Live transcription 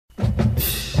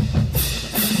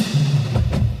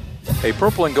A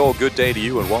purple and gold good day to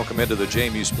you and welcome into the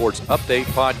JMU Sports Update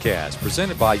podcast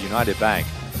presented by United Bank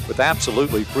with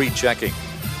absolutely free checking.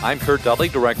 I'm Kurt Dudley,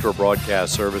 Director of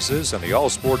Broadcast Services and the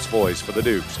all-sports voice for the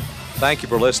Dukes. Thank you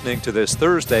for listening to this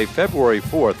Thursday, February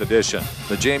 4th edition.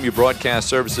 The JMU Broadcast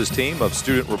Services team of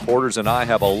student reporters and I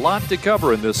have a lot to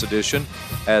cover in this edition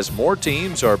as more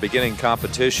teams are beginning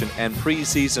competition and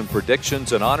preseason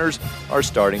predictions and honors are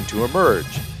starting to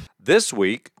emerge. This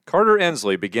week, Carter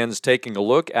Ensley begins taking a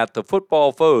look at the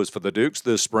football foes for the Dukes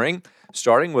this spring,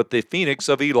 starting with the Phoenix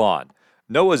of Elon.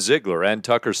 Noah Ziegler and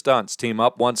Tucker Stunts team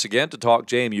up once again to talk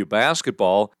JMU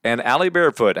basketball, and Allie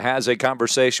Barefoot has a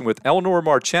conversation with Eleanor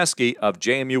Marcheski of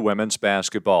JMU women's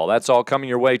basketball. That's all coming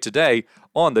your way today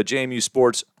on the JMU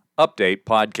Sports Update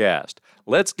podcast.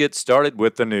 Let's get started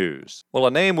with the news. Well,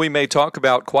 a name we may talk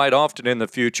about quite often in the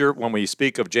future when we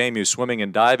speak of JMU swimming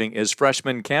and diving is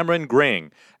freshman Cameron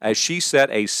Gring, as she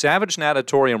set a Savage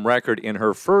Natatorium record in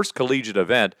her first collegiate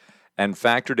event and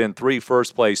factored in 3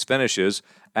 first-place finishes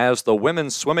as the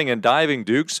women's swimming and diving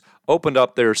Dukes opened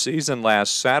up their season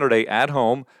last Saturday at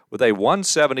home with a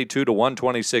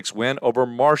 172-126 win over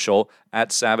Marshall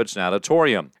at Savage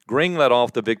Natatorium. Gring led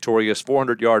off the victorious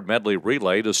 400-yard medley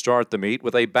relay to start the meet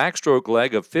with a backstroke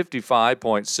leg of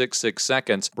 55.66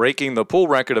 seconds, breaking the pool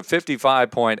record of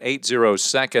 55.80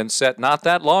 seconds set not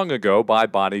that long ago by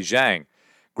Bonnie Zhang.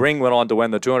 Gring went on to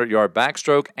win the 200-yard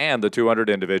backstroke and the 200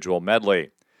 individual medley.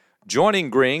 Joining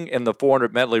Gring in the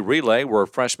 400 medley relay were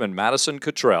freshman Madison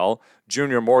Cottrell,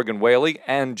 junior Morgan Whaley,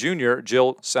 and junior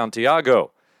Jill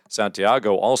Santiago.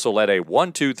 Santiago also led a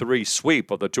 1-2-3 sweep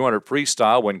of the 200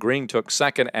 freestyle when Gring took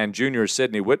second and junior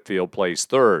Sydney Whitfield placed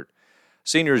third.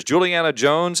 Seniors Juliana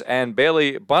Jones and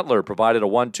Bailey Butler provided a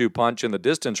 1-2 punch in the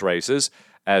distance races,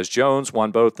 as Jones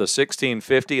won both the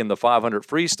 1650 and the 500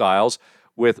 freestyles,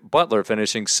 with Butler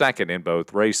finishing second in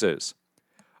both races.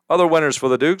 Other winners for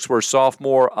the Dukes were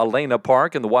sophomore Elena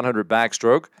Park in the 100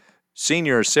 backstroke,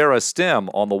 senior Sarah Stem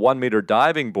on the 1-meter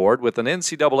diving board with an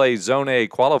NCAA Zone A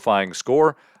qualifying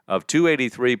score of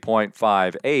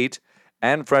 283.58,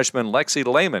 and freshman Lexi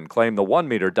Lehman claimed the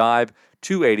 1-meter dive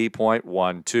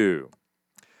 280.12.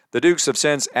 The Dukes have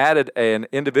since added an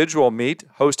individual meet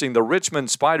hosting the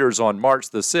Richmond Spiders on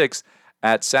March the 6th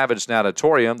at Savage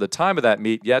Natatorium. The time of that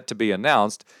meet yet to be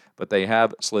announced, but they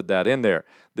have slid that in there.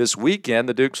 This weekend,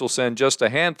 the Dukes will send just a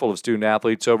handful of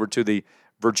student-athletes over to the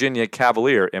Virginia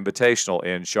Cavalier Invitational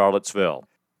in Charlottesville.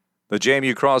 The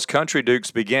JMU Cross Country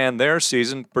Dukes began their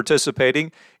season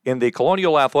participating in the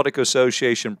Colonial Athletic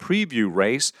Association preview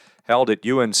race held at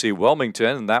UNC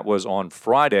Wilmington, and that was on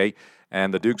Friday.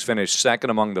 And the Dukes finished second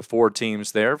among the 4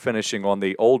 teams there, finishing on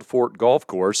the Old Fort Golf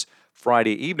Course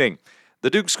Friday evening. The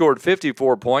Dukes scored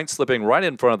 54 points, slipping right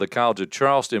in front of the College of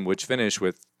Charleston, which finished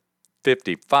with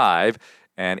 55,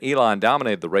 and Elon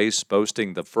dominated the race,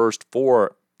 boasting the first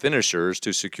 4 finishers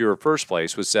to secure first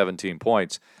place with 17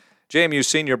 points. JMU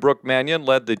senior Brooke Mannion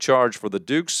led the charge for the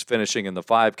Dukes, finishing in the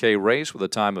 5K race with a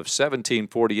time of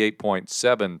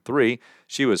 17:48.73.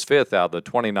 She was 5th out of the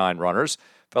 29 runners.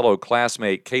 Fellow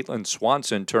classmate Caitlin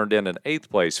Swanson turned in an 8th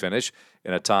place finish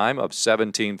in a time of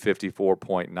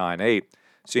 17:54.98.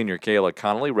 Senior Kayla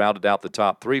Connolly rounded out the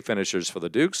top 3 finishers for the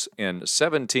Dukes in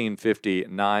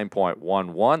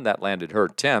 17:59.11. That landed her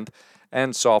 10th.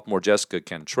 And sophomore Jessica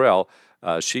Cantrell,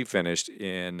 she finished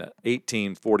in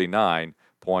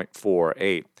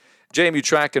 18:49.48. JMU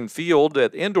track and field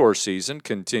at indoor season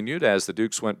continued as the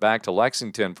Dukes went back to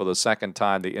Lexington for the second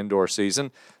time the indoor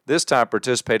season, this time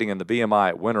participating in the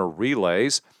BMI Winter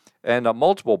Relays. And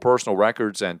multiple personal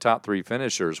records and top 3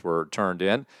 finishers were turned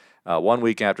in. 1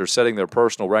 week after setting their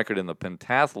personal record in the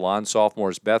pentathlon,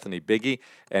 sophomores Bethany Biggie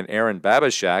and Erin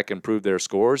Babishak improved their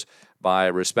scores by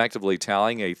respectively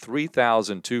tallying a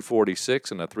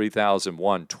 3,246 and a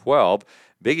 3,112.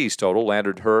 Biggie's total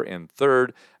landed her in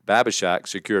 3rd. Babishak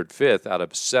secured 5th out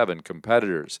of 7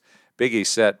 competitors. Biggie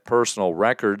set personal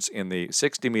records in the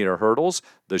 60-meter hurdles,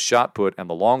 the shot put, and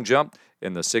the long jump.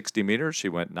 In the 60 meters, she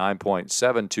went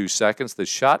 9.72 seconds. The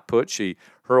shot put, she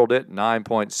hurled it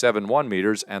 9.71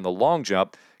 meters, and the long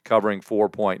jump covering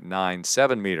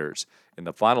 4.97 meters. In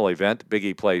the final event,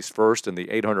 Biggie placed first in the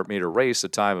 800-meter race, a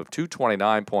time of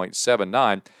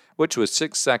 2:29.79, which was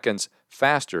 6 seconds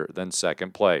faster than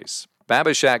second place.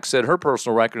 Babishak set her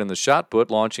personal record in the shot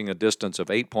put, launching a distance of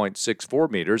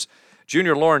 8.64 meters.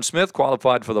 Junior Lauren Smith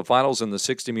qualified for the finals in the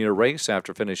 60-meter race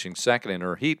after finishing second in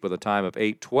her heat with a time of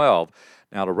 8:12.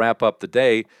 Now, to wrap up the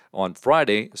day, on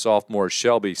Friday, sophomore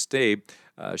Shelby Stabe,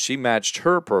 she matched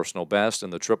her personal best in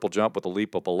the triple jump with a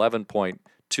leap of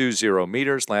 11.20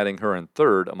 meters, landing her in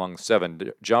third among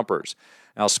 7 jumpers.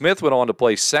 Now, Smith went on to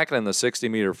place second in the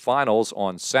 60-meter finals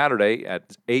on Saturday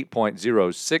at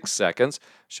 8.06 seconds,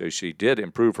 so she did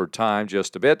improve her time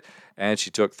just a bit, and she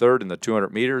took third in the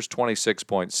 200 meters,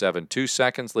 26.72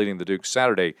 seconds, leading the Dukes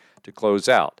Saturday to close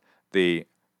out the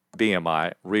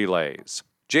BMI relays.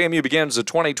 JMU begins the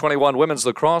 2021 women's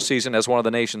lacrosse season as one of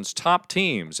the nation's top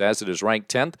teams, as it is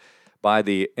ranked 10th by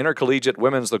the Intercollegiate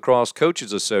Women's Lacrosse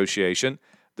Coaches Association.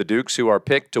 The Dukes, who are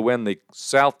picked to win the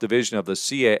South Division of the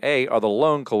CAA, are the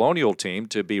lone Colonial team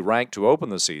to be ranked to open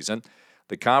the season.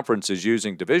 The conference is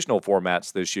using divisional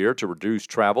formats this year to reduce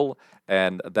travel,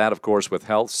 and that, of course, with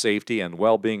health, safety, and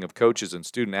well-being of coaches and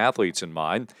student-athletes in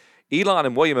mind. Elon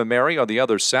and William & Mary are the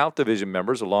other South Division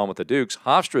members, along with the Dukes.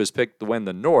 Hofstra is picked to win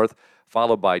the North,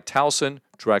 followed by Towson,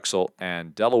 Drexel,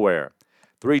 and Delaware.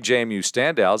 3 JMU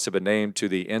standouts have been named to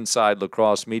the Inside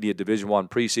Lacrosse Media Division I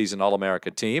preseason All-America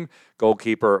team,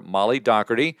 goalkeeper Molly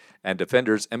Doherty and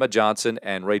defenders Emma Johnson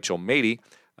and Rachel Mady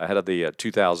ahead of the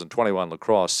 2021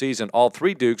 lacrosse season. All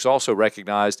 3 Dukes also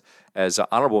recognized as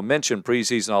honorable mention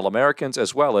preseason All-Americans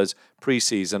as well as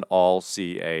preseason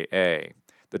All-CAA.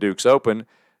 The Dukes open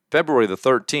February the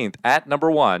 13th at number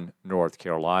 1, North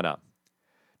Carolina.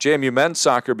 JMU men's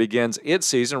soccer begins its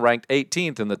season ranked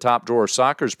 18th in the Top Drawer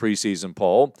Soccer's preseason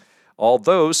poll.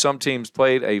 Although some teams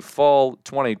played a fall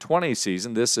 2020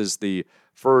 season, this is the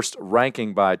first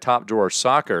ranking by Top Drawer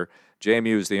Soccer.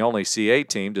 JMU is the only CA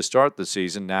team to start the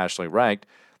season nationally ranked.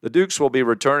 The Dukes will be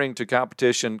returning to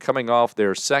competition coming off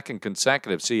their second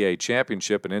consecutive CA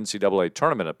championship and NCAA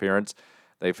tournament appearance.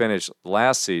 They finished the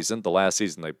last season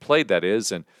they played, that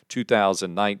is, in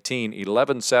 2019,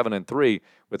 11-7-3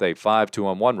 with a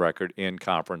 5-2-1 record in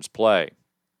conference play.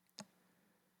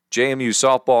 JMU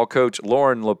softball coach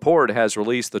Lauren Laporte has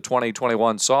released the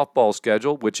 2021 softball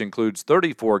schedule, which includes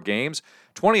 34 games,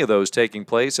 20 of those taking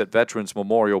place at Veterans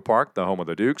Memorial Park, the home of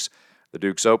the Dukes. The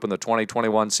Dukes open the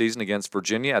 2021 season against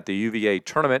Virginia at the UVA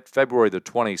tournament February the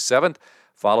 27th,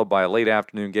 followed by a late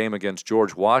afternoon game against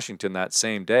George Washington that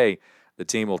same day. The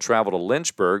team will travel to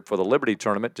Lynchburg for the Liberty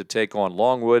Tournament to take on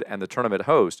Longwood and the tournament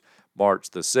host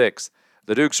March the 6th.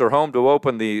 The Dukes are home to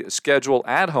open the schedule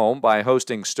at home by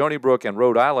hosting Stony Brook and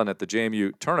Rhode Island at the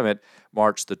JMU Tournament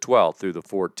March the 12th through the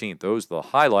 14th. Those are the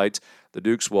highlights. The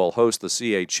Dukes will host the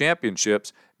CA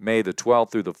Championships May the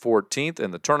 12th through the 14th,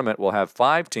 and the tournament will have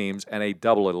 5 teams and a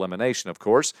double elimination, of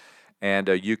course. And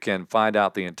you can find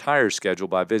out the entire schedule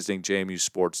by visiting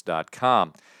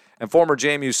jmusports.com. And former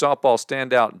JMU softball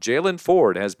standout Jalen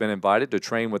Ford has been invited to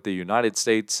train with the United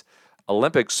States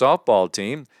Olympic softball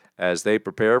team as they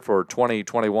prepare for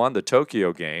 2021, the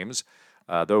Tokyo Games.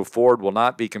 Though Ford will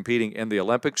not be competing in the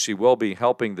Olympics, she will be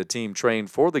helping the team train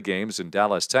for the Games in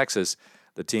Dallas, Texas.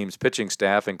 The team's pitching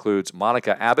staff includes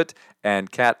Monica Abbott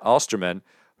and Kat Osterman,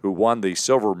 who won the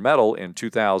silver medal in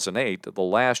 2008. The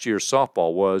last year's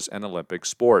softball was an Olympic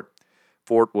sport.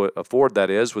 Ford, was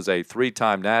a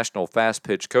 3-time National Fast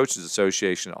Pitch Coaches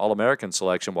Association All-American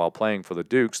selection while playing for the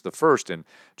Dukes, the first in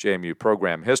JMU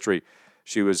program history.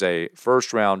 She was a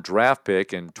first-round draft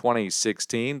pick in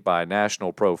 2016 by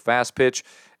National Pro Fast Pitch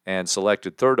and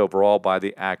selected 3rd overall by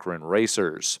the Akron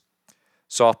Racers.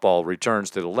 Softball returns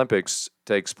to the Olympics,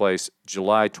 takes place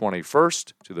July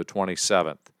 21st to the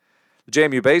 27th. The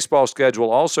JMU baseball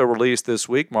schedule also released this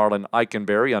week, Marlon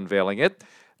Eikenberry unveiling it.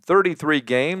 33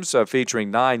 games featuring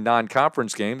 9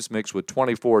 non-conference games mixed with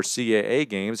 24 CAA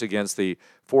games against the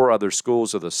 4 other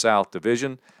schools of the South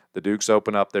Division. The Dukes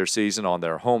open up their season on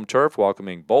their home turf,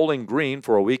 welcoming Bowling Green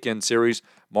for a weekend series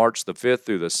March the 5th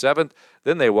through the 7th.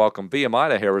 Then they welcome VMI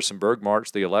to Harrisonburg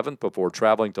March the 11th before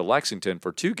traveling to Lexington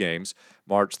for 2 games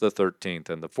March the 13th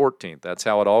and the 14th. That's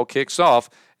how it all kicks off.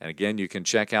 And again, you can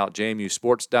check out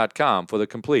jmusports.com for the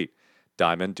complete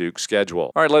Diamond Duke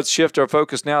schedule. All right, let's shift our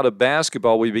focus now to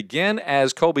basketball. We begin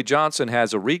as Colby Johnson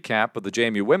has a recap of the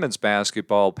JMU women's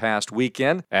basketball past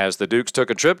weekend as the Dukes took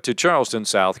a trip to Charleston,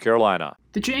 South Carolina.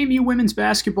 The JMU women's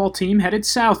basketball team headed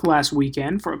south last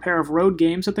weekend for a pair of road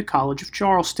games at the College of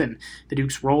Charleston. The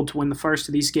Dukes rolled to win the first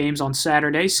of these games on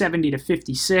Saturday,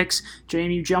 70-56.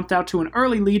 JMU jumped out to an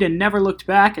early lead and never looked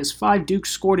back as 5 Dukes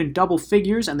scored in double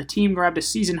figures and the team grabbed a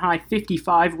season-high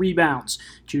 55 rebounds.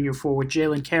 Junior forward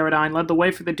Jalen Carradine led the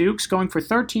way for the Dukes, going for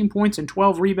 13 points and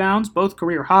 12 rebounds, both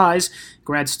career highs.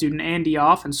 Grad student Andy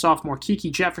Off and sophomore Kiki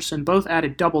Jefferson both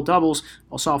added double-doubles,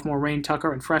 while sophomore Rain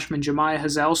Tucker and freshman Jemiah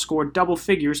Hazel scored double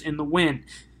figures in the win.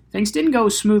 Things didn't go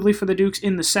smoothly for the Dukes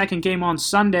in the second game on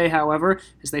Sunday, however,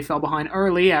 as they fell behind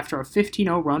early after a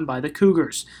 15-0 run by the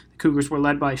Cougars. The Cougars were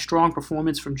led by a strong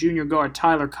performance from junior guard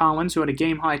Tyler Collins, who had a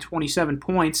game-high 27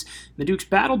 points. The Dukes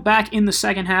battled back in the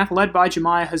second half, led by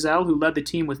Jemiah Hazel, who led the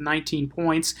team with 19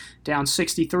 points, down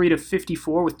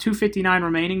 63-54 with 2:59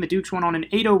 remaining. The Dukes went on an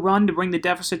 8-0 run to bring the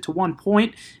deficit to 1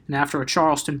 point, and after a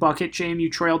Charleston bucket, JMU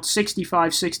trailed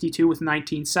 65-62 with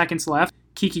 19 seconds left.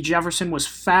 Kiki Jefferson was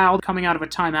fouled coming out of a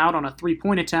timeout on a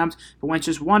three-point attempt, but went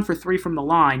just 1 for 3 from the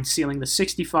line, sealing the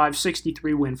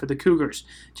 65-63 win for the Cougars.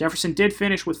 Jefferson did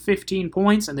finish with 15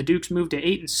 points, and the Dukes moved to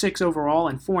 8-6 overall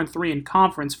and 4-3 in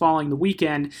conference following the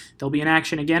weekend. They'll be in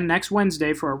action again next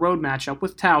Wednesday for a road matchup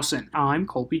with Towson. I'm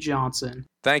Colby Johnson.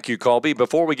 Thank you, Colby.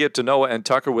 Before we get to Noah and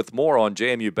Tucker with more on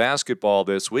JMU basketball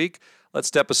this week, let's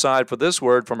step aside for this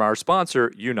word from our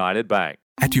sponsor, United Bank.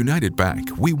 At United Bank,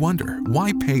 we wonder,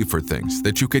 why pay for things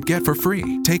that you could get for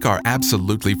free? Take our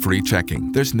absolutely free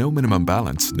checking. There's no minimum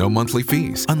balance, no monthly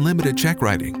fees, unlimited check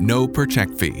writing, no per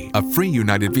check fee, a free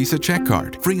United Visa check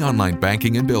card, free online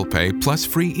banking and bill pay, plus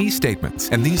free e-statements.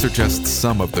 And these are just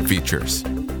some of the features.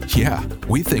 Yeah,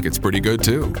 we think it's pretty good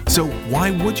too. So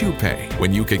why would you pay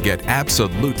when you could get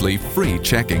absolutely free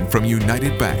checking from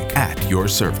United Bank at your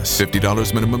service?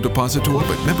 $50 minimum deposit to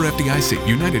open. Member FDIC.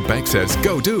 United Bank says,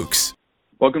 go Dukes!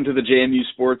 Welcome to the JMU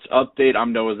Sports Update.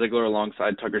 I'm Noah Ziegler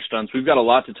alongside Tucker Stunts. We've got a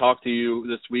lot to talk to you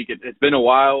this week. It's been a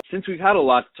while since we've had a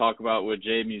lot to talk about with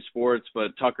JMU Sports,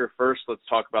 but Tucker, first let's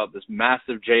talk about this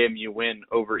massive JMU win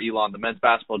over Elon. The men's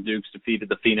basketball Dukes defeated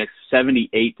the Phoenix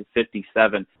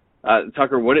 78-57.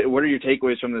 Tucker, what are your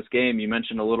takeaways from this game? You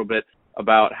mentioned a little bit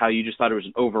about how you just thought it was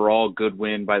an overall good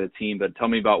win by the team, but tell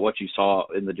me about what you saw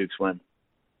in the Dukes win.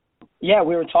 Yeah,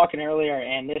 we were talking earlier,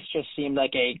 and this just seemed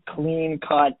like a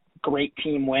clean-cut, great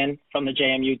team win from the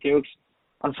JMU Dukes.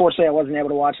 Unfortunately, I wasn't able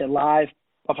to watch it live,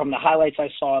 but from the highlights I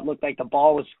saw, it looked like the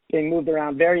ball was being moved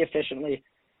around very efficiently.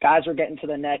 Guys were getting to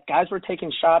the net. Guys were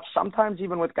taking shots, sometimes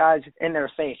even with guys in their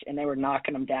face, and they were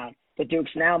knocking them down. The Dukes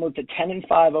now moved to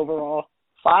 10-5 overall,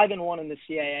 5-1 in the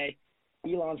CAA.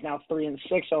 Elon's now 3-6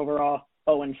 overall,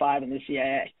 0-5 in the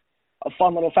CAA. A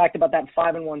fun little fact about that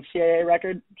 5-1 CAA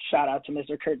record, shout out to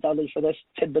Mr. Kurt Dudley for this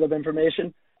tidbit of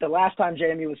information. The last time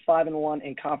JMU was 5-1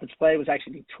 in conference play was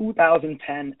actually the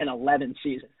 2010-11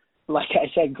 season. Like I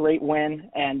said, great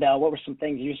win. And what were some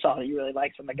things you saw that you really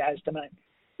liked from the guys tonight?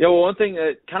 Yeah, well, one thing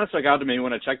that kind of stuck out to me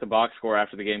when I checked the box score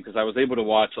after the game, because I was able to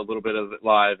watch a little bit of it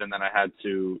live, and then I had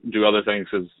to do other things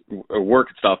because work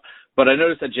and stuff. But I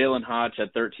noticed that Jalen Hodge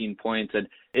had 13 points, and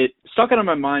it stuck out in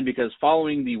my mind because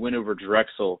following the win over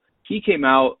Drexel, he came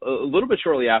out a little bit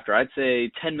shortly after, I'd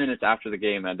say 10 minutes after the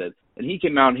game ended, and he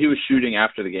came out and he was shooting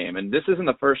after the game. And this isn't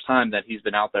the first time that he's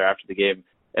been out there after the game.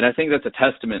 And I think that's a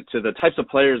testament to the types of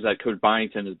players that Coach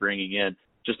Byington is bringing in,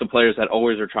 just the players that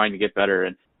always are trying to get better.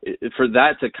 And for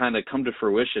that to kind of come to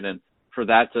fruition and for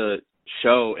that to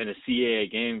show in a CAA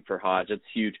game for Hodge, that's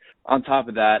huge. On top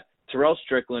of that, Terrell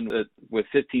Strickland with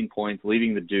 15 points,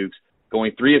 leading the Dukes,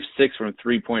 going 3 of 6 from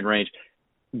three-point range.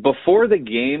 Before the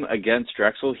game against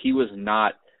Drexel, he was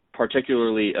not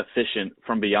particularly efficient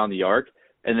from beyond the arc,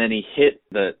 and then he hit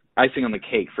the icing on the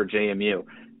cake for JMU.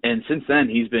 And since then,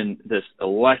 he's been this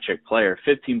electric player,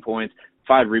 15 points,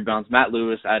 5 rebounds. Matt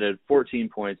Lewis added 14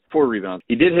 points, 4 rebounds.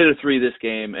 He did hit a 3 this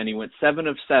game, and he went 7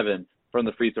 of 7 from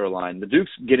the free throw line. The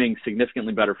Dukes getting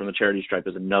significantly better from the charity stripe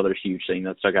is another huge thing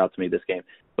that stuck out to me this game.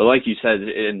 But like you said,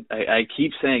 and I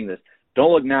keep saying this,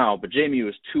 don't look now, but JMU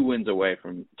is 2 wins away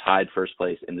from tied first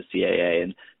place in the CAA.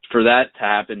 And for that to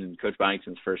happen in Coach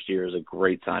Byington's first year is a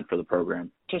great sign for the program.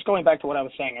 Just going back to what I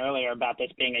was saying earlier about this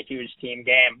being a huge team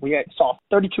game, we saw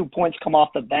 32 points come off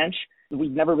the bench.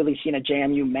 We've never really seen a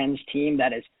JMU men's team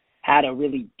that has had a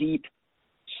really deep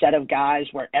set of guys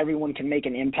where everyone can make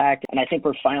an impact. And I think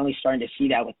we're finally starting to see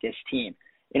that with this team.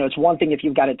 You know, it's one thing if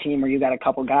you've got a team where you've got a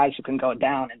couple guys who can go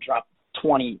down and drop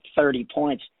 20, 30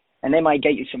 points, and they might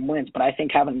get you some wins. But I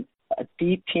think having a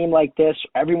deep team like this,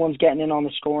 everyone's getting in on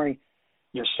the scoring,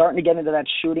 you're starting to get into that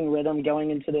shooting rhythm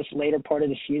going into this later part of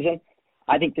the season.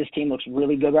 I think this team looks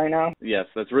really good right now. Yes,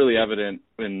 that's really evident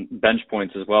in bench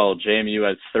points as well. JMU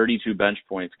has 32 bench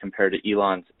points compared to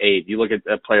Elon's 8. You look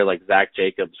at a player like Zach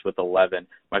Jacobs with 11,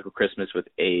 Michael Christmas with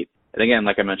 8. And again,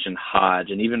 like I mentioned, Hodge,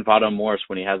 and even Vado Morris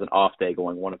when he has an off day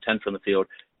going 1 of 10 from the field,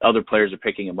 other players are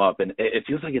picking him up. And it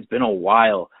feels like it's been a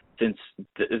while since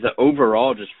the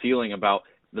overall just feeling about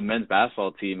the men's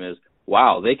basketball team is,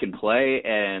 wow, they can play,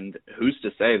 and who's to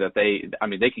say that they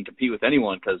can compete with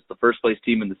anyone because the first place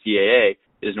team in the CAA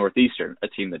is Northeastern, a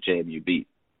team that JMU beat.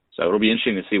 So it'll be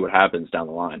interesting to see what happens down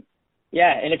the line.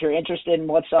 Yeah, and if you're interested in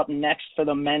what's up next for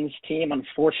the men's team,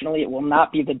 unfortunately, it will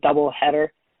not be the doubleheader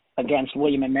against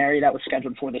William & Mary that was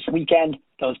scheduled for this weekend.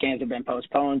 Those games have been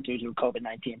postponed due to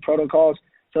COVID-19 protocols.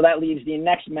 So that leaves the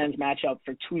next men's matchup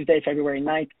for Tuesday, February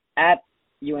 9th at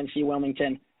UNC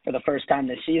Wilmington for the first time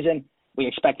this season. We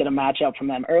expected a matchup from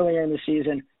them earlier in the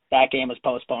season. That game was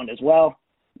postponed as well.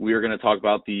 We are going to talk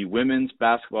about the women's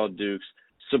basketball Dukes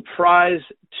surprise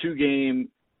 2-game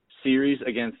series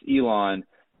against Elon.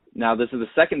 Now, this is the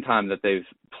second time that they've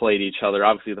played each other.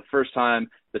 Obviously, the first time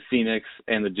the Phoenix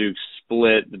and the Dukes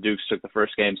split. The Dukes took the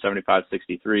first game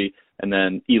 75-63, and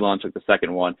then Elon took the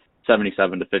second one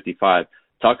 77-55.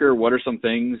 Tucker, what are some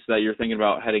things that you're thinking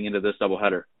about heading into this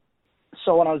doubleheader?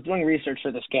 So when I was doing research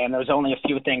for this game, there was only a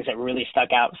few things that really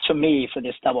stuck out to me for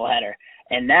this doubleheader,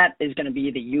 and that is going to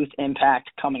be the youth impact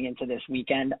coming into this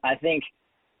weekend. I think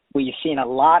we've seen a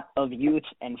lot of youth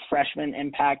and freshman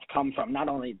impact come from not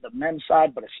only the men's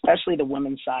side, but especially the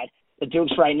women's side. The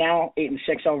Dukes right now,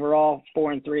 8-6 overall,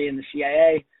 4-3 in the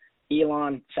CAA.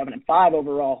 Elon, 7-5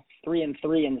 overall,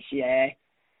 3-3 in the CAA.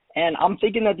 And I'm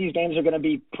thinking that these games are going to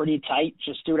be pretty tight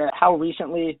just due to how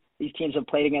recently these teams have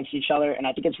played against each other. And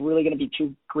I think it's really going to be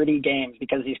two gritty games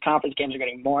because these conference games are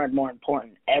getting more and more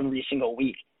important every single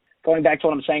week. Going back to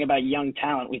what I'm saying about young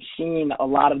talent, we've seen a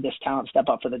lot of this talent step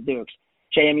up for the Dukes.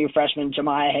 JMU freshman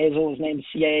Jemiah Hazel was named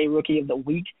CAA Rookie of the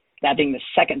Week, that being the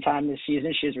second time this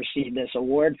season she has received this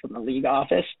award from the league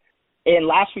office. In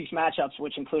last week's matchups,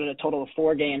 which included a total of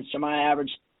 4 games, Jemiah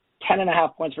averaged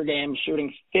 10.5 points per game,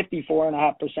 shooting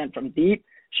 54.5% from deep.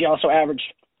 She also averaged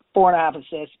 4.5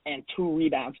 assists and 2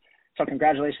 rebounds. So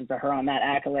congratulations to her on that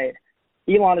accolade.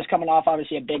 Elon is coming off,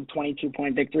 obviously, a big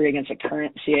 22-point victory against a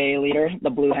current CAA leader, the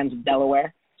Blue Hens of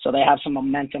Delaware. So they have some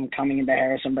momentum coming into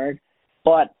Harrisonburg.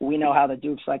 But we know how the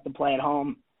Dukes like to play at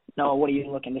home. Noah, what are you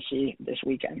looking to see this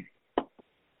weekend?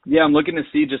 Yeah, I'm looking to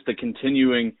see just the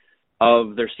continuing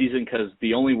of their season because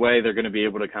the only way they're going to be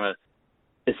able to kind of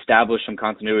establish some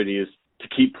continuity is to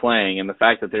keep playing, and the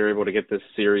fact that they're able to get this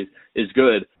series is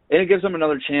good. And it gives them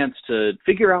another chance to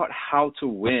figure out how to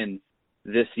win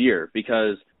this year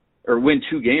or win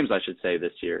 2 games, I should say,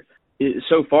 this year.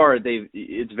 So far,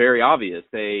 it's very obvious.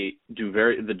 The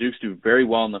Dukes do very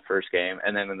well in the first game,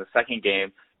 and then in the second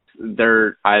game, they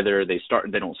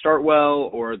don't start well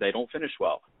or they don't finish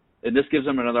well. And this gives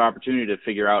them another opportunity to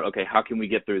figure out, okay, how can we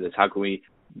get through this? How can we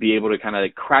be able to kind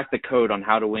of crack the code on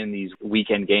how to win these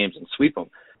weekend games and sweep them?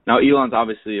 Now, Elon's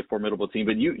obviously a formidable team,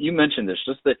 but you mentioned this,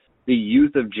 just the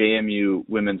youth of JMU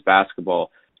women's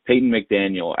basketball. Peyton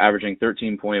McDaniel averaging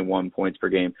 13.1 points per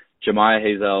game, Jemiah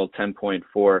Hazel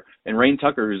 10.4, and Rain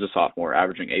Tucker, who's a sophomore,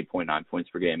 averaging 8.9 points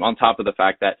per game, on top of the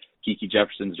fact that Kiki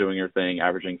Jefferson's doing her thing,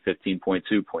 averaging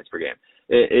 15.2 points per game.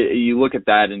 You look at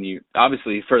that, and you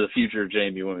obviously, for the future of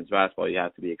JMU women's basketball, you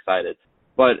have to be excited.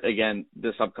 But again,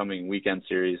 this upcoming weekend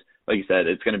series, like you said,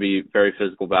 it's going to be a very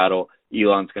physical battle.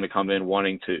 Elon's going to come in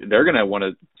they're going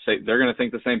to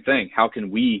think the same thing. How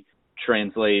can we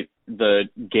translate the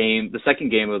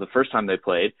second game of the first time they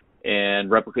played and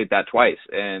replicate that twice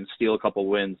and steal a couple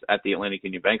wins at the Atlantic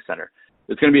Union Bank Center?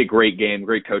 It's going to be a great game,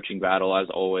 great coaching battle, as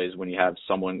always, when you have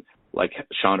someone like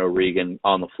Sean O'Regan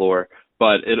on the floor.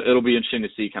 But it'll be interesting to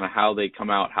see kind of how they come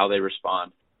out, how they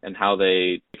respond, and how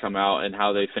they come out and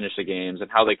how they finish the games and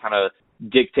how they kind of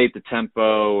dictate the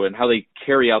tempo and how they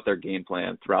carry out their game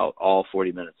plan throughout all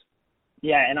 40 minutes.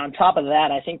 Yeah, and on top of that,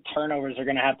 I think turnovers are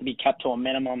going to have to be kept to a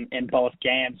minimum in both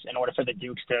games in order for the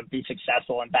Dukes to be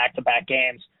successful in back-to-back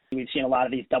games. We've seen a lot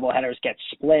of these doubleheaders get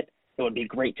split. It would be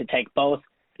great to take both.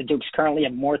 The Dukes currently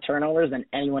have more turnovers than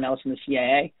anyone else in the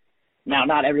CAA. Now,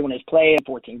 not everyone has played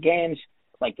 14 games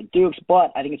like the Dukes,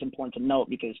 but I think it's important to note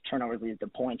because turnovers lead to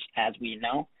points, as we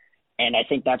know. And I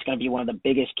think that's going to be one of the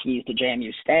biggest keys to JMU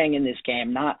staying in this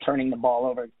game, not turning the ball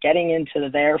over, getting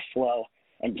into their flow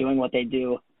and doing what they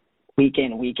do week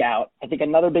in, week out. I think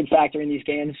another big factor in these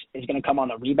games is going to come on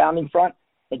the rebounding front.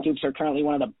 The Dukes are currently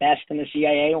one of the best in the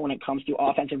CAA when it comes to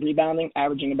offensive rebounding,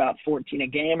 averaging about 14 a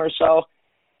game or so.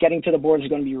 Getting to the boards is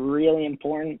going to be really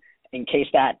important in case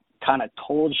that kind of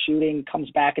cold shooting comes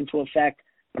back into effect.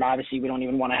 But obviously, we don't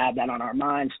even want to have that on our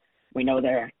minds. We know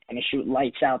they're going to shoot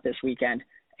lights out this weekend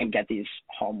and get these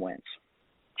home wins.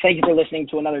 Thank you for listening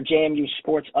to another JMU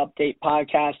Sports Update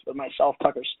podcast with myself,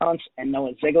 Tucker Stunts, and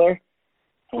Noah Ziegler.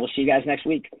 And we'll see you guys next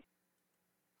week.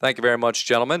 Thank you very much,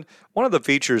 gentlemen. One of the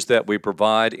features that we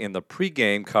provide in the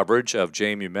pregame coverage of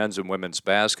JMU men's and women's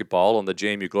basketball on the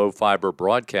JMU Glow Fiber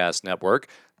Broadcast Network,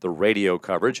 the radio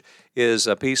coverage, is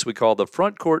a piece we call the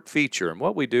Front Court Feature. And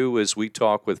what we do is we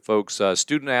talk with folks,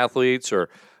 student athletes or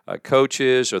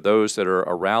coaches or those that are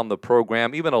around the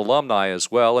program, even alumni as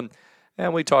well. And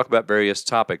and we talk about various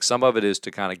topics. Some of it is to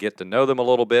kind of get to know them a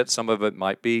little bit. Some of it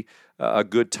might be a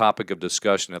good topic of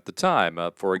discussion at the time.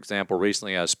 For example,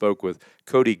 recently I spoke with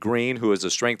Cody Green, who is a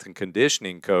strength and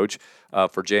conditioning coach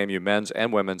for JMU men's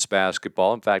and women's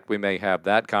basketball. In fact, we may have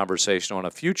that conversation on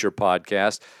a future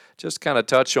podcast, just kind of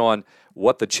touch on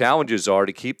what the challenges are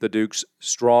to keep the Dukes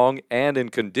strong and in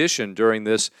condition during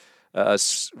this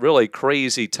really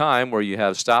crazy time where you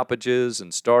have stoppages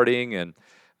and starting and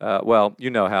well,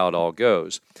 you know how it all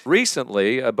goes.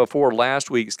 Recently, before last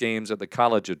week's games at the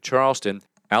College of Charleston,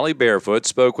 Allie Barefoot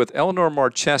spoke with Eleanor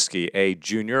Marcheski, a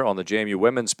junior on the JMU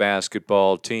women's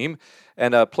basketball team,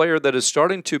 and a player that is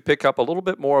starting to pick up a little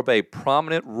bit more of a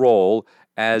prominent role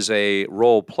as a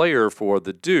role player for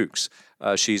the Dukes.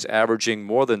 She's averaging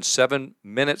more than 7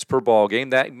 minutes per ball game.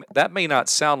 That may not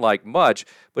sound like much,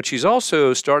 but she's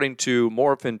also starting to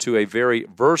morph into a very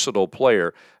versatile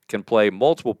player, can play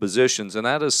multiple positions, and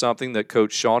that is something that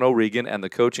Coach Sean O'Regan and the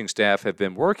coaching staff have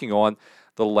been working on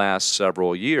the last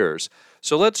several years.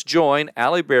 So let's join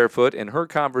Allie Barefoot in her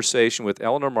conversation with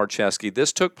Eleanor Marcheski.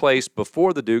 This took place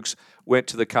before the Dukes went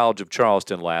to the College of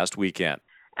Charleston last weekend.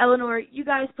 Eleanor, you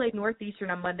guys played Northeastern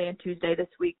on Monday and Tuesday this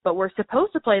week, but we're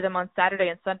supposed to play them on Saturday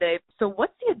and Sunday. So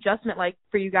what's the adjustment like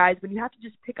for you guys when you have to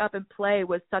just pick up and play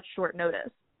with such short notice?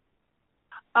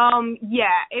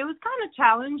 Yeah, it was kind of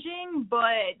challenging,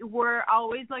 but we're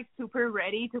always super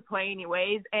ready to play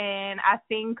anyways. And I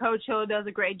think Coach Hill does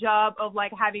a great job of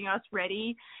having us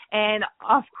ready. And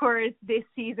of course, this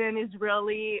season is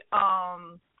really,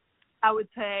 I would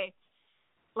say,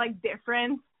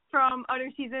 different from other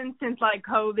seasons since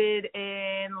COVID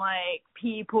and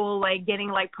people getting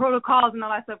protocols and all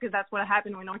that stuff, because that's what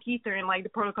happened with Northeastern and the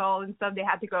protocol and stuff. They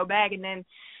had to go back and then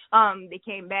they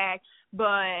came back.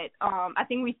 But I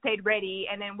think we stayed ready,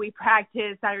 and then we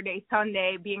practiced Saturday,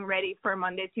 Sunday, being ready for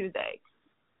Monday, Tuesday.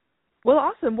 Well,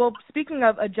 awesome. Well, speaking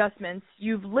of adjustments,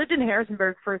 you've lived in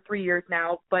Harrisonburg for 3 years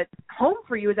now, but home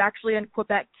for you is actually in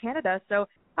Quebec, Canada. So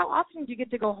how often do you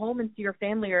get to go home and see your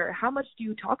family, or how much do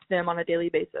you talk to them on a daily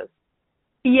basis?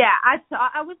 Yeah,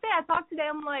 I would say I talk to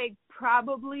them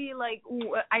probably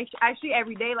actually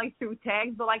every day through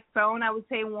text, but phone I would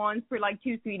say once for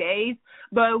 2-3 days.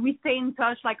 But we stay in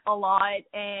touch a lot,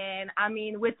 and I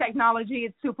mean with technology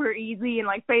it's super easy and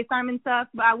FaceTime and stuff.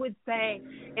 But I would say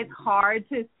it's hard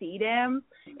to see them.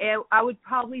 I would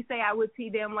probably say I would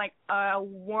see them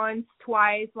once,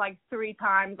 twice, 3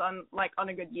 times on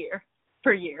a good year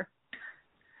per year.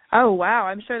 Oh wow,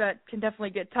 I'm sure that can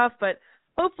definitely get tough, but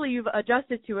hopefully you've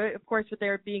adjusted to it. Of course, with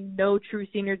there being no true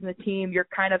seniors in the team, you're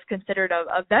kind of considered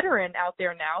a veteran out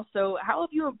there now. So how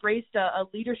have you embraced a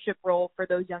leadership role for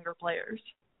those younger players?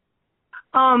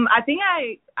 I think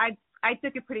I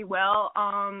took it pretty well.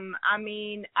 I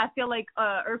mean, I feel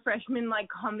our freshmen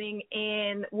coming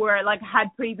in were had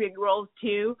pretty big roles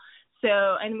too.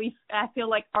 So, and I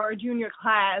feel our junior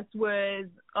class was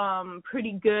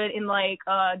pretty good in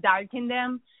directing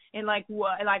them and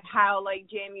how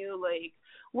JMU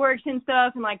works and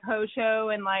stuff, and Coach O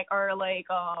and our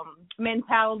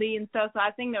mentality and stuff. So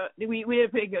I think that we did a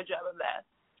pretty good job of that.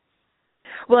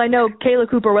 Well, I know Kayla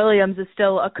Cooper-Williams is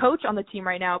still a coach on the team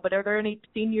right now, but are there any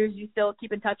seniors you still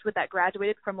keep in touch with that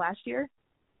graduated from last year?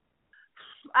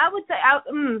 I would say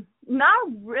not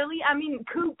really. I mean,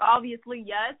 Coop obviously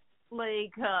yes.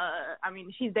 I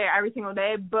mean, she's there every single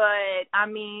day, but I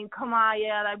mean,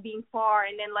 Kamaya being far,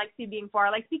 and then Lexi being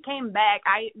far. Lexi came back.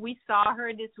 We saw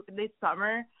her this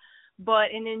summer,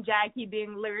 and then Jackie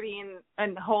being literally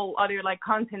in a whole other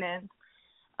continent.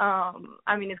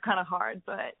 I mean, it's kind of hard,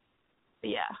 but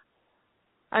yeah.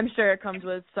 I'm sure it comes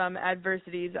with some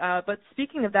adversities. But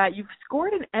speaking of that, you've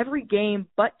scored in every game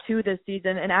but 2 this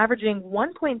season and averaging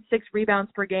 1.6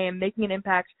 rebounds per game, making an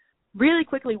impact really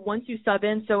quickly once you sub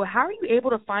in. So how are you able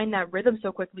to find that rhythm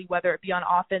so quickly, whether it be on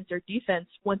offense or defense,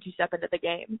 once you step into the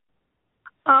game?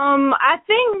 I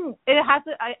think it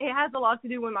has a lot to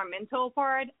do with my mental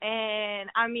part, and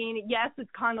I mean, yes, it's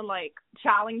kind of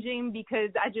challenging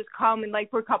because I just come in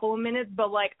for a couple of minutes, but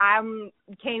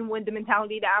came with the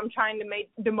mentality that I'm trying to make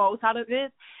the most out of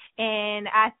it, and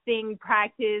I think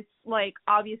practice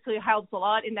obviously helps a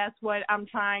lot, and that's what I'm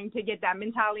trying to get, that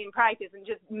mentality in practice and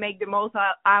just make the most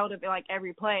out of it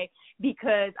every play,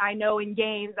 because I know in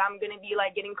games I'm gonna be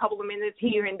getting a couple of minutes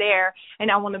here and there,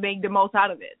 and I want to make the most out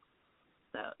of it.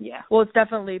 So, yeah. Well, it's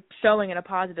definitely showing in a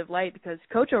positive light, because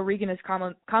Coach O'Regan has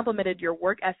complimented your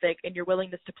work ethic and your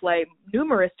willingness to play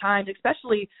numerous times,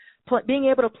 especially being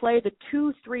able to play the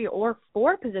 2, 3, or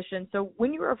 4 position. So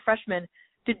when you were a freshman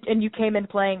and you came in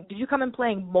playing, did you come in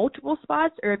playing multiple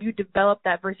spots, or have you developed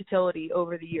that versatility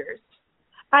over the years?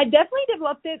 I definitely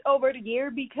developed it over the year,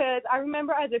 because I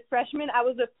remember as a freshman I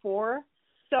was a 4,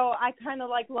 so I kind of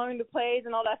like learned the plays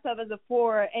and all that stuff as a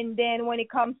 4. And then when it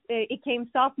came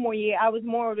sophomore year, I was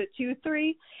more of a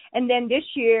 2-3. And then this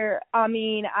year, I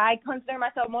mean, I consider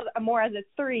myself more as a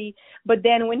 3. But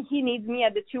then when he needs me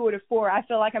at the 2 or the 4, I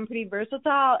feel like I'm pretty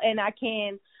versatile and I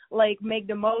can like make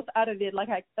the most out of it, like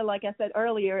I said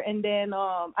earlier. And then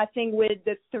I think with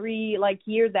the 3 like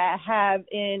years that I have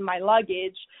in my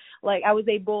luggage, like I was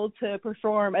able to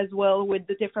perform as well with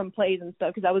the different plays and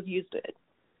stuff because I was used to it.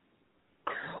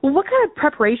 Well, what kind of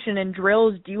preparation and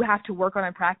drills do you have to work on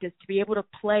in practice to be able to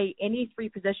play any 3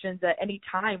 positions at any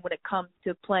time when it comes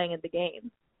to playing in the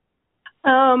game?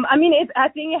 I mean, I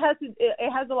think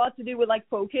it has a lot to do with like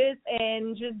focus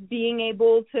and just being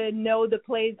able to know the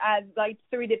plays at like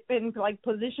 3 different like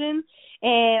positions.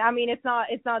 And I mean, it's not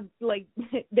like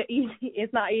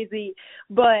it's not easy,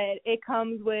 but it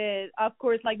comes with, of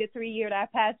course, like the 3 year that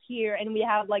I passed here, and we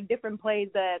have like different plays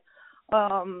that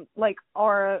like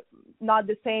are not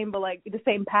the same, but like the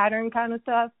same pattern kind of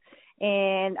stuff.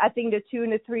 And I think the 2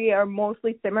 and the 3 are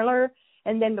mostly similar.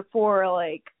 And then the 4,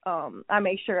 like, I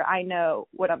make sure I know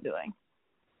what I'm doing.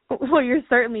 Well, you're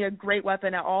certainly a great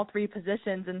weapon at all 3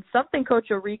 positions, and something Coach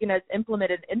O'Regan has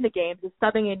implemented in the games is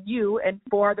subbing in you and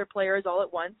 4 other players all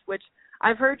at once, which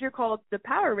I've heard you're called the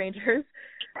Power Rangers.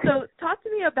 So talk to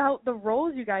me about the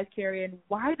roles you guys carry and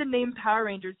why the name Power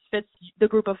Rangers fits the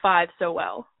group of 5 so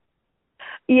well.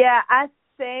 Yeah, I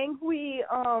think we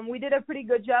did a pretty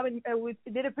good job, and we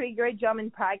did a pretty great job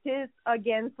in practice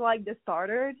against, like, the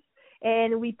starters.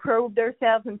 And we proved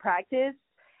ourselves in practice.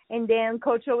 And then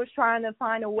Coach O was trying to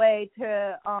find a way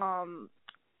to, how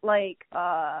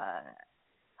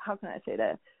can I say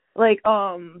that? Like,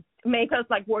 make us,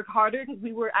 like, work harder because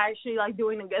we were actually, like,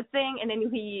 doing a good thing. And then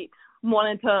he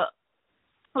wanted to,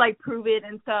 like, prove it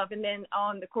and stuff. And then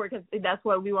on the court, because that's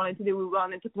what we wanted to do. We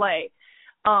wanted to play.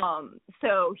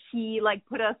 So he, like,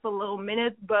 put us a little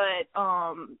minutes. But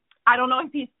I don't know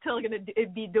if he's still going to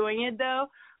be doing it,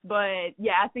 though. But,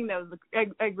 yeah, I think that was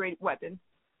a great weapon.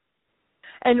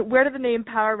 And where did the name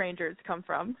Power Rangers come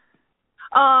from?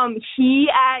 He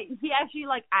actually,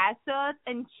 like, asked us,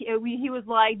 and he was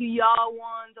like, do y'all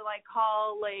want to,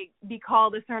 like, be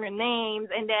called a certain names?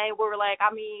 And then we were like,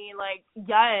 I mean, like,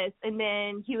 yes. And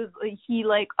then he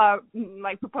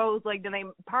proposed, like, the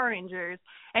name Power Rangers.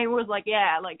 And we was like,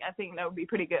 yeah, like, I think that would be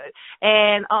pretty good.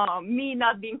 And me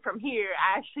not being from here,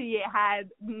 I actually had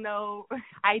no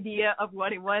idea of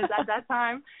what it was at that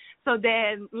time. So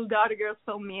then the other girls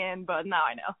filled me in, but now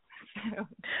I know.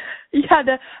 You had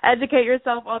to educate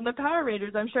yourself on the Power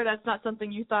Rangers. I'm sure that's not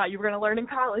something you thought you were going to learn in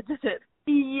college, is it?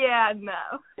 Yeah,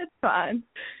 no, it's fine.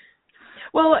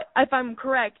 Well, if I'm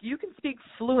correct, you can speak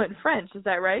fluent French, is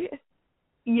that right?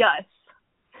 Yes.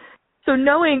 So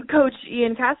knowing assistant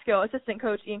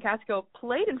coach Ian Casco,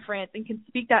 played in France and can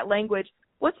speak that language,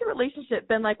 what's your relationship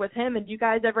been like with him? And do you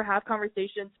guys ever have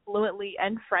conversations fluently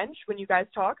in French when you guys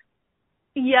talk?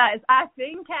 Yes, I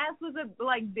think Cass was a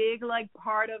big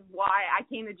part of why I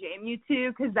came to JMU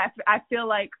too, because I feel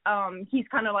like he's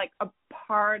kind of like a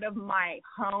part of my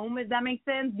home, if that makes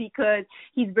sense, because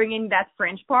he's bringing that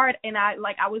French part, and I'm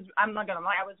not gonna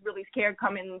lie, I was really scared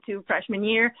coming into freshman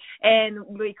year, and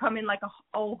we come in like a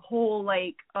whole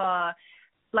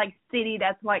city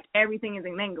that's like everything is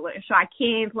in English. So I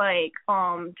can't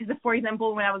because for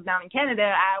example, when I was down in Canada,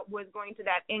 I was going to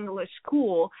that English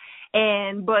school,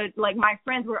 but my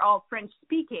friends were all French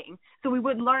speaking. So we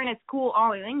would learn at school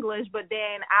all in English, but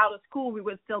then out of school we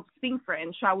would still speak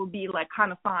French. So I would be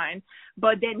kind of fine.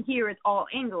 But then here it's all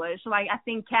English. I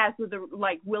think Cass was a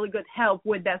really good help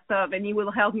with that stuff, and he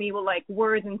will help me with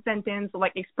words and sentence,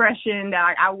 expression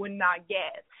that I would not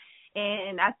get.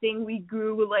 And I think we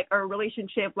grew our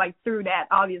relationship through that,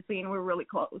 obviously, and we're really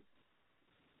close.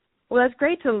 Well, that's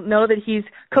great to know that he's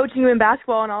coaching you in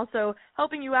basketball and also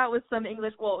helping you out with some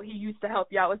English. Well, he used to help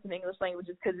you out with some English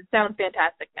languages because it sounds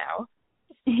fantastic now.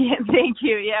 Yeah, thank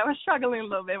you. Yeah, I was struggling a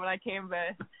little bit when I came,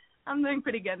 but I'm doing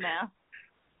pretty good now.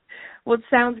 Well, it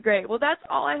sounds great. Well, that's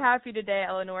all I have for you today,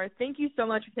 Eleanor. Thank you so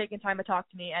much for taking time to talk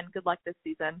to me, and good luck this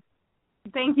season.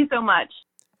 Thank you so much.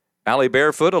 Allie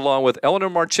Barefoot, along with Eleanor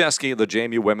Marcheski, the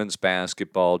JMU Women's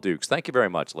Basketball Dukes. Thank you very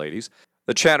much, ladies.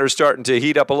 The chatter's starting to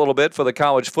heat up a little bit for the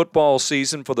college football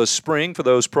season for the spring for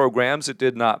those programs that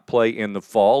did not play in the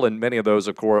fall, and many of those,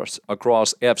 of course,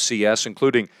 across FCS,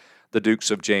 including the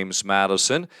Dukes of James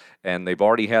Madison. And they've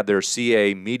already had their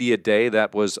CA Media Day.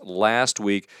 That was last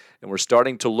week. And we're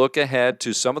starting to look ahead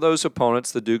to some of those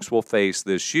opponents the Dukes will face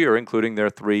this year, including their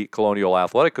 3 Colonial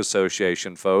Athletic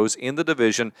Association foes in the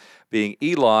division, being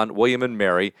Elon, William &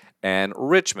 Mary, and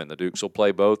Richmond. The Dukes will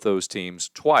play both those teams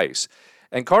twice.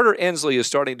 And Carter Ensley is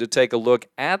starting to take a look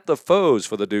at the foes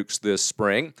for the Dukes this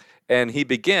spring. and he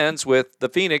begins with the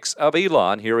Phoenix of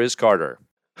Elon. Here is Carter.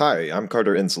 Hi, I'm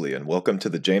Carter Inslee, and welcome to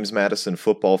the James Madison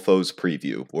Football Foes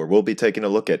Preview, where we'll be taking a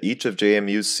look at each of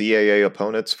JMU's CAA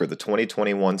opponents for the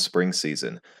 2021 spring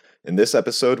season. In this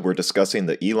episode, we're discussing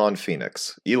the Elon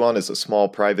Phoenix. Elon is a small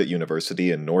private university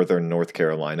in northern North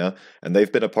Carolina, and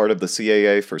they've been a part of the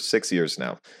CAA for 6 years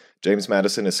now. James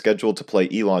Madison is scheduled to play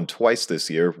Elon twice this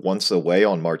year, once away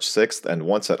on March 6th and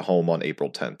once at home on April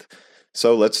 10th.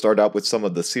 So let's start out with some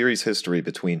of the series history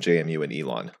between JMU and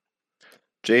Elon.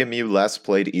 JMU last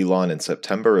played Elon in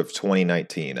September of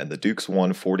 2019, and the Dukes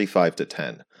won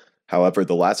 45-10. However,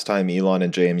 the last time Elon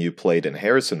and JMU played in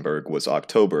Harrisonburg was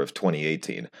October of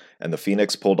 2018, and the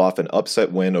Phoenix pulled off an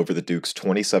upset win over the Dukes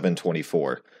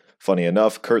 27-24. Funny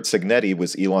enough, Curt Cignetti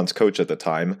was Elon's coach at the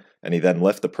time, and he then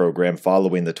left the program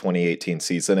following the 2018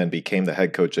 season and became the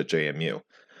head coach at JMU.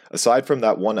 Aside from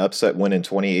that one upset win in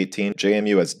 2018,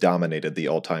 JMU has dominated the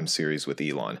all-time series with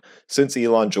Elon. Since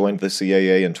Elon joined the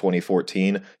CAA in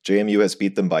 2014, JMU has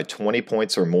beat them by 20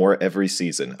 points or more every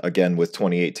season, again with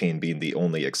 2018 being the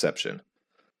only exception.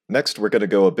 Next, we're going to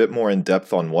go a bit more in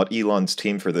depth on what Elon's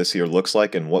team for this year looks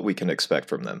like and what we can expect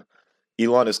from them.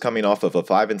 Elon is coming off of a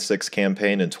 5-6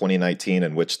 campaign in 2019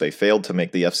 in which they failed to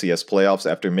make the FCS playoffs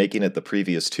after making it the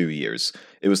previous 2 years.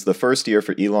 It was the first year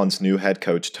for Elon's new head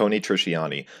coach, Tony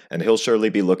Trisciani, and he'll surely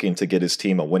be looking to get his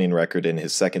team a winning record in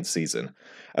his second season.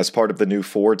 As part of the new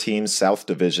 4-team South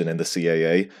Division in the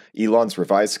CAA, Elon's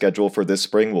revised schedule for this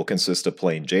spring will consist of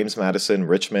playing James Madison,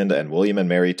 Richmond, and William &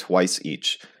 Mary twice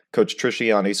each. Coach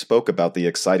Trisciani spoke about the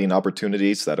exciting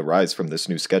opportunities that arise from this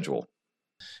new schedule.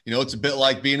 You know, it's a bit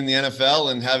like being in the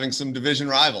NFL and having some division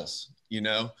rivals,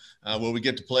 where we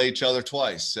get to play each other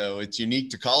twice. So it's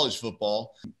unique to college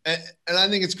football. And I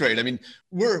think it's great. I mean,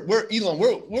 we're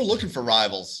looking for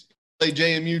rivals. Play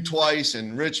JMU twice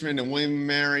and Richmond and William &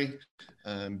 Mary.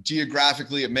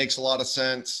 Geographically, it makes a lot of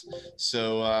sense.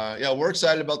 So, we're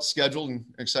excited about the schedule and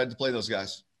excited to play those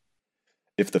guys.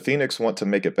 If the Phoenix want to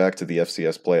make it back to the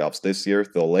FCS playoffs this year,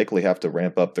 they'll likely have to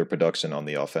ramp up their production on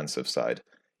the offensive side.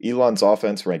 Elon's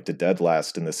offense ranked dead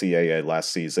last in the CAA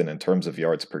last season in terms of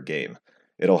yards per game.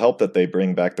 It'll help that they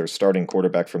bring back their starting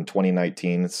quarterback from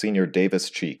 2019, senior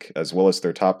Davis Cheek, as well as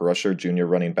their top rusher, junior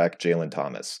running back Jalen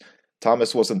Thomas.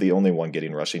 Thomas wasn't the only one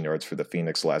getting rushing yards for the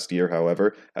Phoenix last year,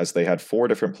 however, as they had 4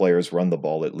 different players run the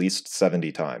ball at least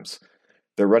 70 times.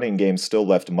 Their running game still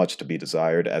left much to be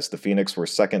desired, as the Phoenix were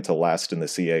second to last in the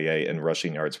CAA in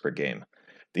rushing yards per game.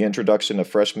 The introduction of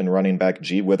freshman running back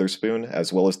G. Witherspoon,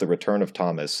 as well as the return of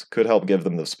Thomas, could help give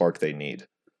them the spark they need.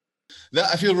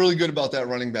 I feel really good about that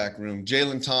running back room.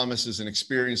 Jalen Thomas is an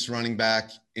experienced running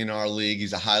back in our league.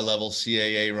 He's a high-level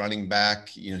CAA running back.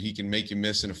 He can make you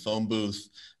miss in a phone booth.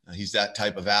 He's that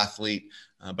type of athlete.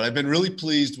 But I've been really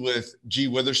pleased with G.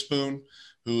 Witherspoon,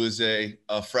 who is a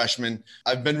freshman.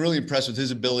 I've been really impressed with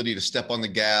his ability to step on the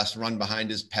gas, run behind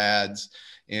his pads.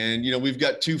 And, we've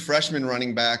got 2 freshman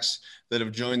running backs that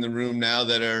have joined the room now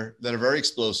that are very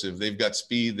explosive. They've got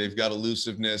speed, they've got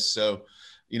elusiveness. So,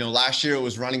 last year it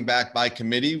was running back by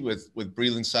committee with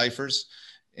Breland Cyphers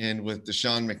and with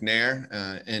Deshaun McNair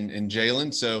and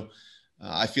Jalen. So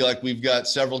I feel like we've got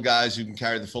several guys who can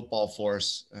carry the football for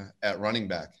us at running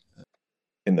back.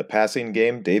 In the passing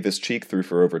game, Davis Cheek threw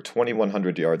for over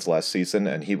 2,100 yards last season,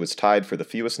 and he was tied for the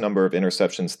fewest number of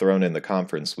interceptions thrown in the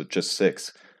conference with just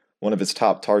 6. One of his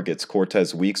top targets,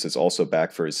 Cortez Weeks, is also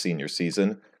back for his senior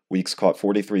season. Weeks caught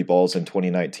 43 balls in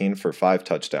 2019 for 5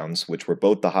 touchdowns, which were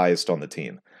both the highest on the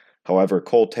team. However,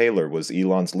 Cole Taylor was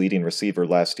Elon's leading receiver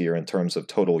last year in terms of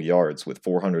total yards with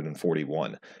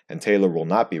 441, and Taylor will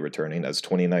not be returning as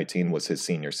 2019 was his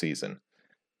senior season.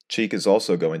 Cheek is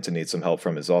also going to need some help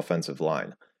from his offensive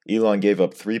line. Elon gave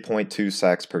up 3.2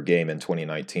 sacks per game in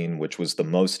 2019, which was the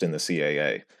most in the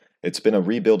CAA. It's been a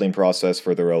rebuilding process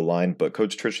for their O-line, but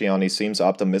Coach Trisciani seems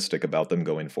optimistic about them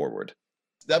going forward.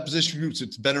 That position group,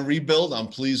 it's been a rebuild. I'm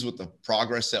pleased with the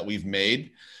progress that we've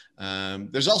made.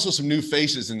 There's also some new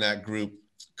faces in that group.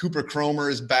 Cooper Cromer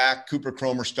is back. Cooper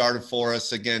Cromer started for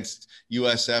us against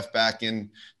USF back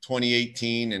in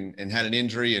 2018 and had an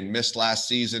injury and missed last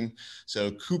season.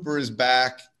 So Cooper is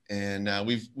back, and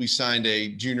we signed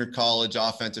a junior college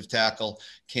offensive tackle,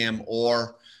 Cam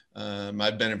Orr.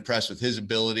 I've been impressed with his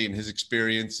ability and his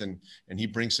experience, and he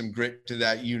brings some grit to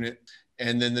that unit.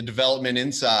 And then the development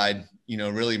inside,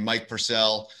 really Mike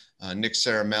Purcell, Nick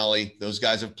Caramelli, those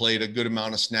guys have played a good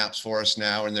amount of snaps for us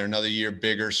now, and they're another year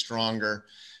bigger, stronger.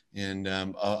 And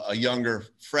a younger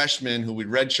freshman who we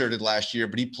redshirted last year,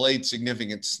 but he played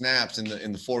significant snaps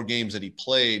in the 4 games that he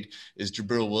played, is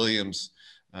Jabril Williams,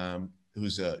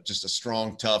 who's just a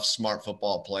strong, tough, smart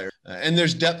football player. And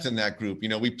there's depth in that group.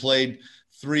 We played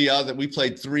we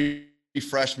played 3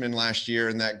 freshmen last year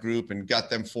in that group and got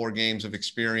them 4 games of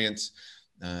experience.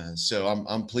 So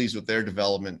I'm pleased with their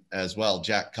development as well.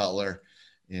 Jack Cutler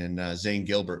and Zane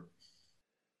Gilbert.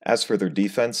 As for their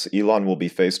defense, Elon will be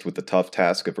faced with the tough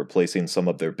task of replacing some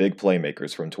of their big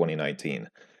playmakers from 2019.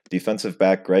 Defensive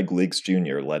back Greg Leaks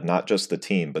Jr. led not just the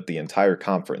team, but the entire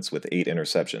conference with 8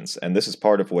 interceptions, and this is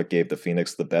part of what gave the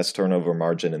Phoenix the best turnover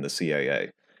margin in the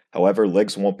CAA. However,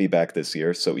 Legs won't be back this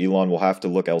year, so Elon will have to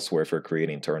look elsewhere for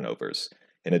creating turnovers.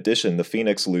 In addition, the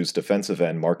Phoenix lose defensive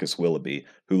end Marcus Willoughby,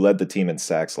 who led the team in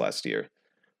sacks last year.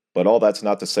 But all that's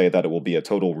not to say that it will be a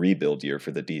total rebuild year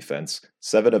for the defense.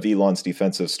 7 of Elon's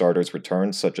defensive starters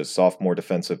returned, such as sophomore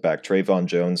defensive back Trayvon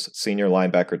Jones, senior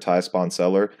linebacker Ty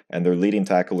Sponseller, and their leading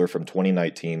tackler from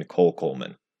 2019, Cole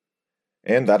Coleman.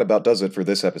 And that about does it for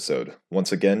this episode.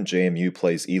 Once again, JMU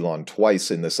plays Elon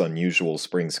twice in this unusual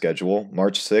spring schedule,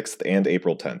 March 6th and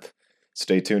April 10th.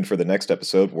 Stay tuned for the next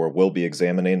episode where we'll be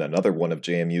examining another one of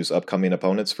JMU's upcoming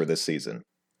opponents for this season.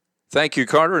 Thank you,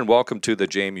 Carter, and welcome to the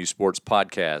JMU Sports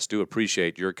Podcast. Do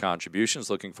appreciate your contributions.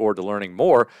 Looking forward to learning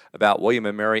more about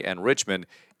William & Mary and Richmond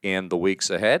in the weeks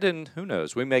ahead. And who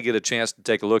knows, we may get a chance to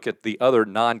take a look at the other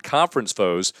non-conference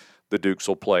foes the Dukes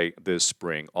will play this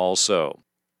spring also.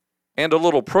 And a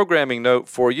little programming note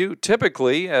for you.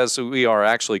 Typically, as we are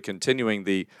actually continuing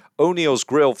the O'Neill's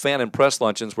Grill Fan and Press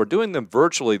Luncheons, we're doing them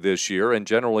virtually this year, and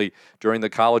generally during the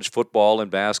college football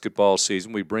and basketball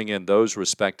season, we bring in those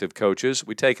respective coaches.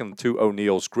 We take them to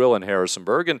O'Neill's Grill in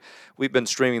Harrisonburg, and we've been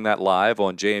streaming that live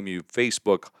on JMU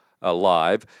Facebook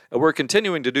Live. We're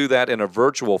continuing to do that in a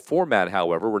virtual format,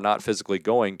 however. We're not physically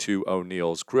going to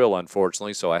O'Neill's Grill,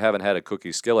 unfortunately, so I haven't had a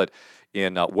cookie skillet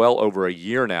in well over a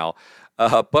year now.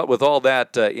 But with all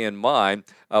that in mind,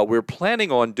 we're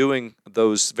planning on doing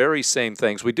those very same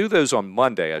things. We do those on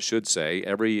Monday, I should say,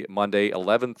 every Monday,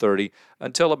 11:30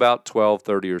 until about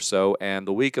 12:30 or so. And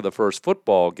the week of the first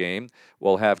football game,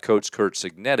 we'll have Coach Kurt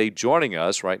Signetti joining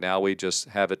us. Right now, we just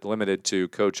have it limited to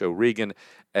Coach O'Regan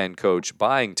and Coach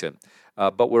Byington.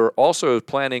 But we're also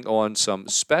planning on some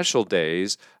special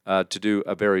days to do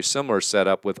a very similar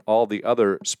setup with all the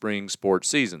other spring sports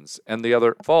seasons and the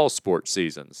other fall sports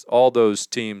seasons, all those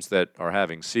teams that are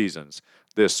having seasons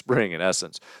this spring, in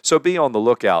essence. So be on the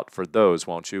lookout for those,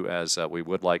 won't you, as we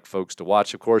would like folks to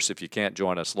watch. Of course, if you can't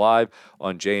join us live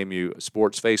on JMU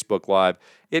Sports Facebook Live,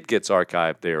 it gets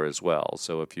archived there as well.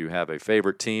 So if you have a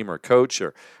favorite team or coach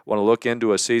or want to look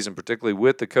into a season, particularly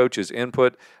with the coach's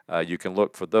input, you can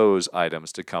look for those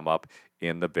items to come up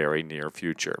in the very near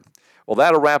future. Well,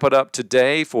 that'll wrap it up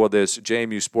today for this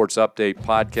JMU Sports Update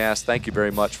podcast. Thank you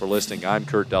very much for listening. I'm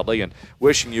Kurt Dudley, and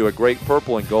wishing you a great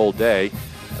purple and gold day.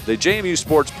 The JMU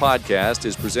Sports Podcast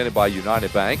is presented by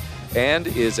United Bank and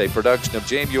is a production of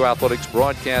JMU Athletics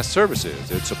Broadcast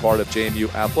Services. It's a part of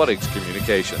JMU Athletics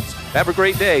Communications. Have a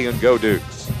great day and go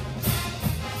Dukes.